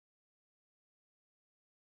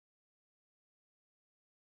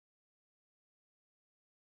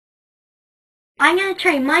I'm going to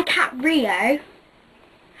train my cat Rio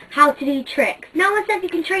how to do tricks. No one says you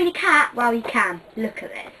can train a cat. Well, you can. Look at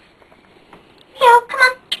this. Rio, come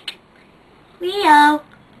on. Rio.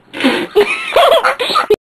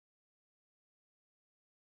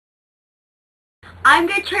 I'm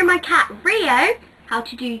going to train my cat Rio how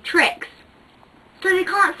to do tricks. So they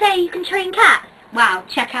can't say you can train cats. Wow,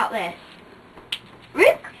 check out this.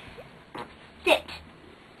 Rook, sit.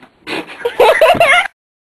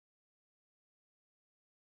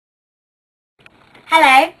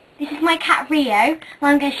 Hello, this is my cat Rio, and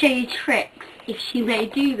I'm going to show you tricks, if she may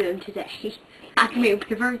do them today, as most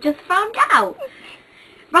of her just found out.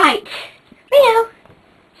 Right, Rio,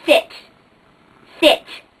 sit, sit,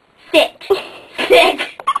 sit, sit,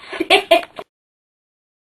 sit.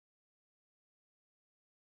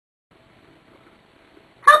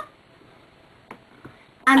 Hop.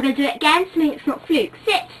 I'm going to do it again so it's not fluke.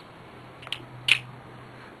 Sit.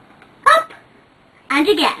 Hop. And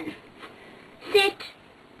again. Sit.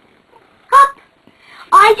 Hop.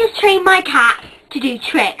 I just trained my cat to do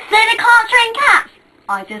tricks. So they can't train cats.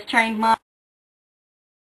 I just trained my...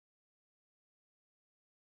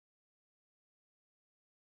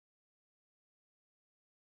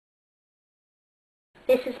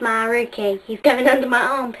 This is my Rookie. He's going under my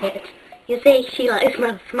armpit. You see, she likes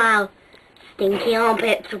my smile. Stinky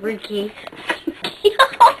armpits, Rookie. Stinky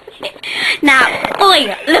armpits. Now, oi,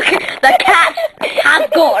 look, the cat has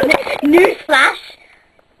gone. Newsflash.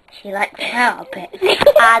 She likes my armpits.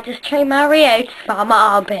 I just trained my Rio to smile my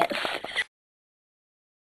armpits.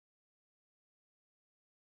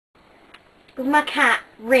 With my cat,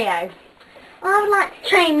 Rio. I would like to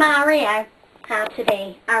train my Rio how to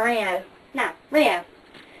be a Rio. Now, Rio.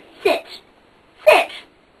 Sit. Sit.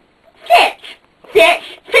 Sit. Sit.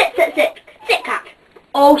 Sit, sit, sit. Sit, cat.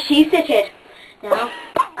 Oh, she sitted. Now,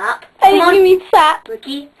 up. Come on. You mean sat?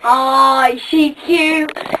 Rookie. Oh, is she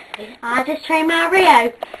cute? I just trained my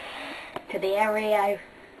Rio to be a Rio.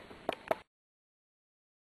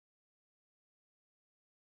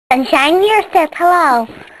 Sunshine, you says hello.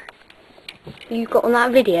 You got on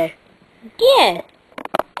that video? Yeah.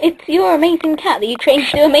 It's your amazing cat that you trained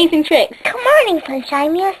to do amazing tricks. Good morning,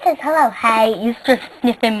 Sunshine. Mia says hello. Hey, you just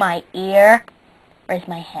sniffing my ear. Where's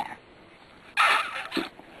my hair?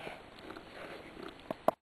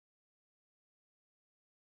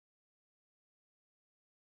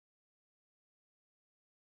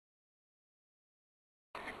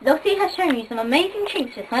 Lottie has shown you some amazing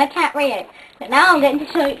tricks with her cat Rio, but now I'm going to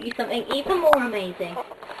show you something even more amazing.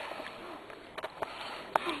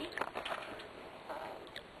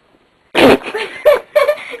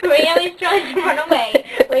 Rio is trying to run away.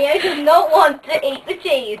 Rio does not want to eat the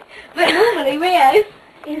cheese, but normally Rio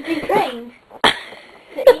is been trained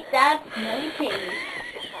to eat Dad's no cheese.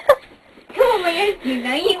 Come on, Rio, you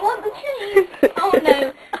know you want the cheese. Oh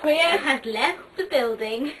no, Rio has left the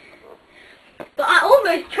building. But I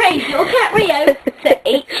almost trained your cat Rio to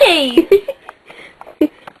eat cheese.